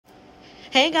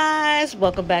Hey guys,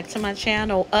 welcome back to my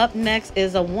channel. Up next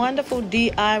is a wonderful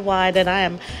DIY that I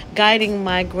am guiding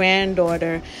my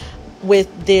granddaughter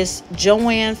with this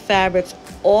Joann Fabrics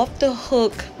off the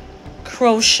hook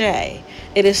crochet.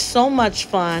 It is so much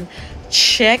fun.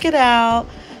 Check it out.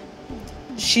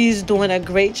 She's doing a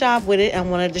great job with it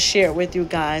and wanted to share it with you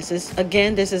guys. This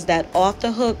is that off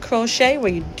the hook crochet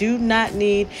where you do not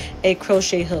need a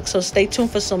crochet hook. So stay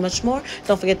tuned for so much more.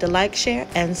 Don't forget to like, share,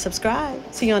 and subscribe.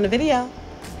 See you on the video.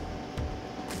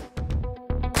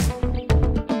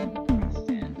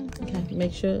 Okay,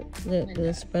 make sure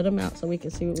that spread them out so we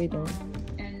can see what we're doing.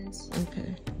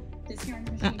 Okay.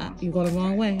 You go the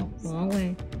wrong way. Wrong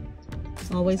way.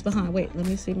 Always behind. Wait, let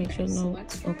me see. Make sure no.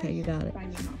 Okay, you got it.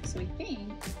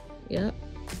 Yep.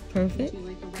 Perfect.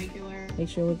 Make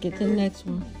sure we get to the next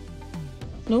one.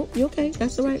 Nope, you okay.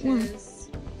 That's the right one.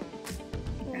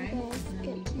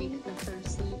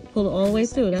 Pull it all the way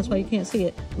through. That's why you can't see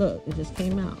it. Look, it just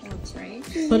came out.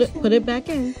 Put it back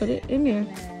in. Put it in there.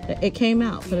 It came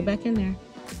out. Put it back in there.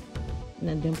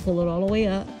 And then pull it all the way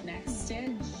up.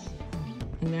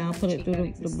 And now put it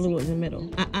through the blue in the middle.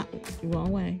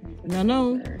 Wrong way.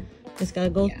 No. It's got to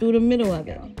go through the middle of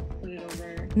it.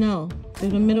 No, through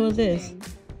the middle of this.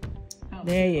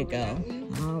 There you go.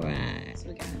 All right.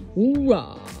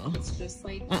 Hoorah.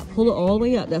 Pull it all the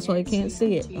way up. That's why you can't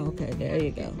see it. Okay, there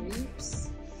you go.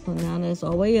 So now that's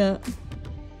all the way up.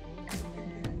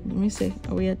 Let me see.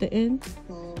 Are we at the end?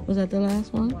 Was that the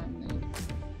last one?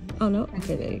 Oh, no.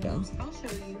 Okay, there you go. I'll show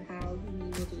you how you will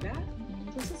do that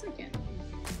in just a second.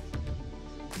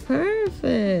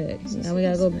 Perfect. Now we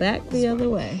gotta go back the other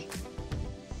way.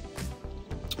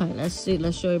 All right, let's see.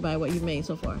 Let's show everybody what you made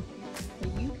so far. So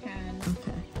you can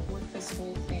work this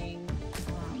whole thing.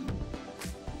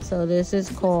 So this is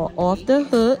called off the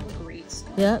hook.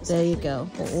 Yep, there you go.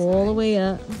 Go all the way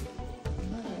up.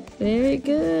 Very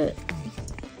good.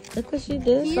 Look what she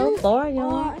did so far,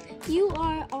 y'all. You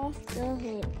are off the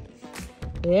hook.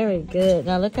 Very good.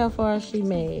 Now look how far she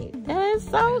made. That is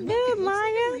so good,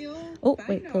 Maya. Oh,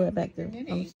 wait, pull it back there.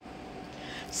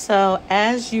 So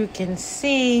as you can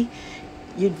see,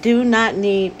 you do not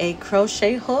need a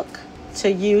crochet hook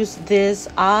to use this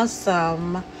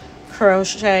awesome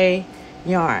crochet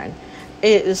yarn.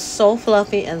 It is so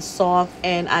fluffy and soft,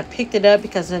 and I picked it up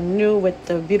because I knew with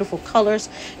the beautiful colors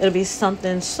it'll be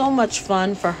something so much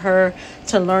fun for her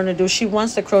to learn to do. She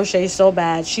wants to crochet so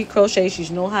bad. She crochets. She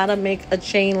knows how to make a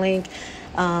chain link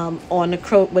on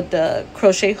the with the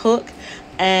crochet hook.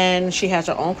 And she has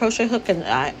her own crochet hook, and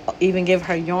I even give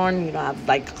her yarn. You know, I have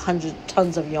like 100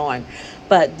 tons of yarn.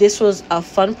 But this was a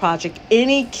fun project.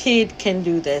 Any kid can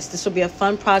do this. This will be a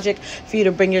fun project for you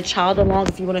to bring your child along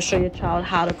if you want to show your child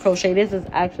how to crochet. This is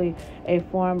actually a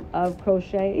form of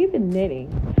crochet, even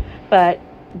knitting. But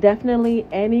definitely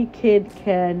any kid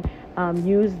can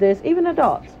use this, even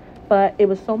adults. But it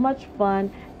was so much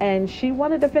fun, and she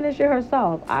wanted to finish it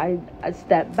herself. I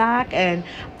stepped back and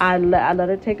I let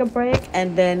her take a break,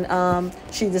 and then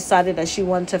she decided that she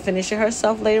wanted to finish it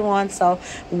herself later on. So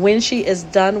when she is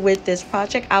done with this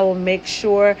project, I will make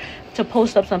sure to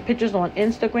post up some pictures on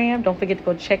Instagram. Don't forget to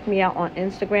go check me out on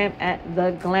Instagram at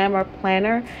The Glamour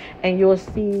Planner, and you'll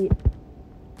see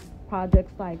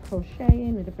projects like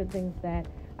crocheting and different things that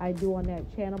I do on that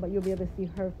channel, but you'll be able to see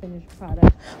her finished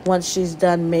product once she's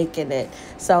done making it.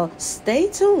 So stay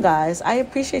tuned, guys. I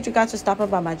appreciate you guys for stopping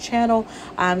by my channel.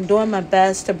 I'm doing my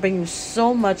best to bring you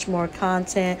so much more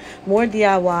content, more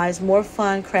DIYs, more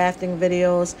fun crafting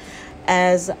videos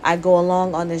as I go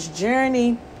along on this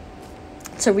journey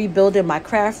to rebuilding my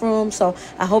craft room. So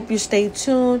I hope you stay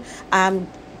tuned. I'm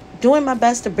doing my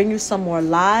best to bring you some more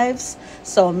lives,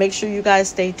 so make sure you guys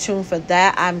stay tuned for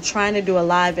that. I'm trying to do a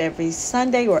live every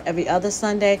Sunday or every other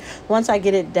Sunday. Once I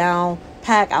get it down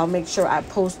pack, I'll make sure I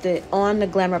post it on the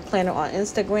Glamour Planner on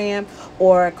Instagram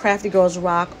or Crafty Girls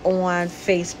Rock on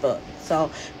Facebook. So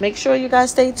make sure you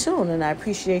guys stay tuned, and I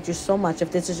appreciate you so much.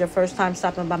 If this is your first time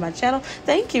stopping by my channel,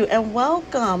 thank you and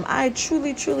welcome. I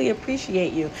truly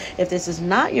appreciate you. If this is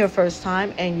not your first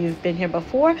time and you've been here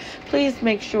before, please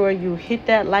make sure you hit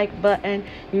that like button,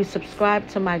 you subscribe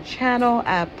to my channel.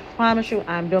 I promise you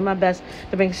I'm doing my best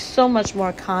to bring so much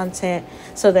more content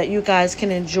so that you guys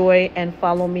can enjoy and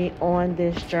follow me on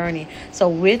this journey. So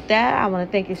with that, I want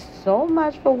to thank you so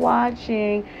much for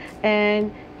watching,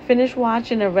 and finish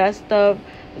watching the rest of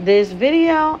this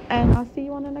video, and I'll see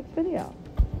you on the next video.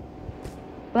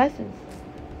 Blessings.